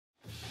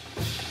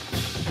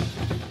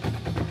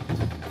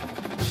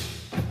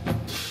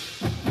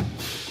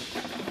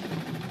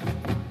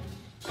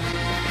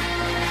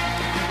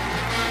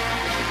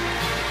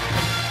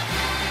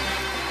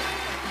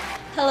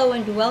Hello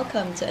and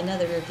welcome to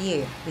another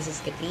review. This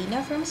is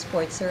Katrina from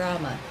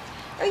Sportsorama.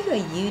 Are you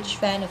a huge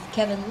fan of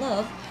Kevin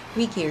Love,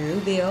 Ricky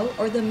Rubio,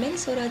 or the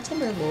Minnesota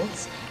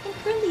Timberwolves and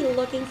currently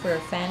looking for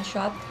a fan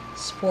shop,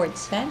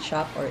 sports fan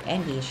shop, or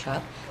NBA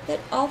shop that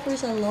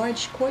offers a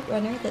large court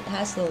runner that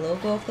has the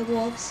logo of the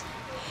Wolves?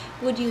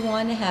 Would you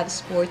want to have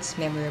sports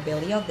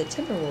memorabilia of the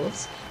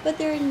Timberwolves, but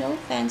there are no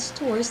fan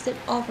stores that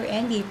offer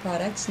NBA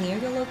products near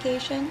your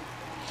location?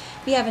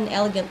 We have an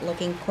elegant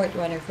looking court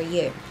runner for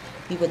you.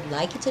 We would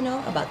like you to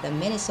know about the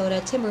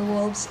Minnesota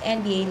Timberwolves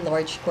NBA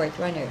Large Court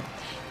Runner.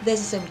 This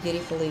is a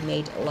beautifully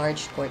made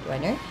large court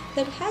runner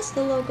that has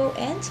the logo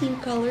and team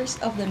colors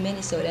of the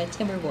Minnesota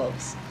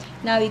Timberwolves.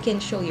 Now you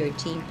can show your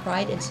team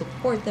pride and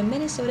support the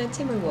Minnesota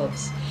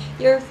Timberwolves.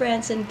 Your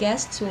friends and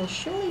guests will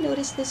surely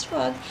notice this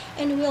rug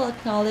and will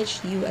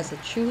acknowledge you as a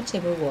true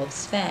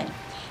Timberwolves fan.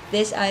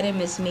 This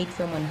item is made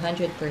from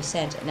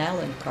 100%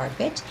 nylon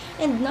carpet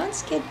and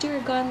non-skid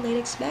Duragon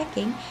latex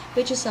backing,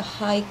 which is a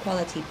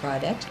high-quality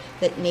product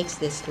that makes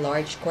this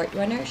large court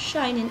runner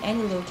shine in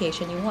any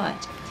location you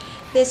want.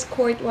 This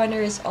court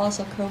runner is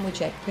also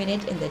chromojet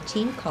printed in the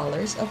team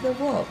colors of the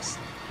Wolves.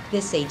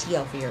 This is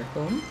ideal for your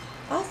home,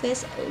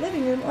 office,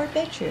 living room, or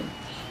bedroom.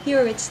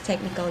 Here are its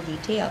technical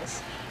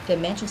details.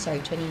 Dimensions are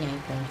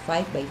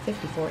 29.5 by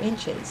 54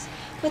 inches.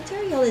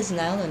 Material is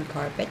nylon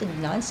carpet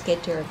and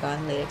non-skid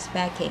Duragon latex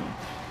backing.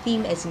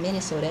 Theme is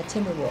Minnesota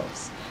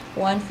Timberwolves.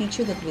 One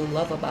feature that we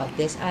love about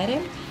this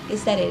item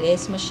is that it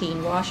is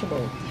machine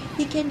washable.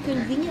 You can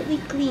conveniently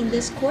clean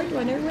this court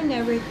runner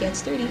whenever it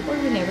gets dirty or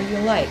whenever you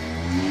like.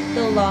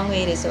 The long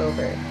wait is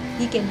over.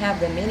 You can have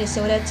the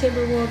Minnesota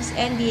Timberwolves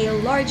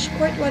NBA large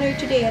court runner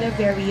today at a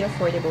very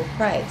affordable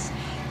price.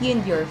 You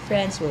and your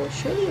friends will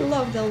surely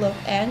love the look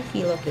and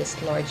feel of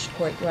this large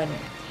court runner.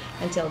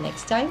 Until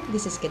next time,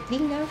 this is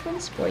Katrina from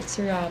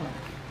Sportsorama.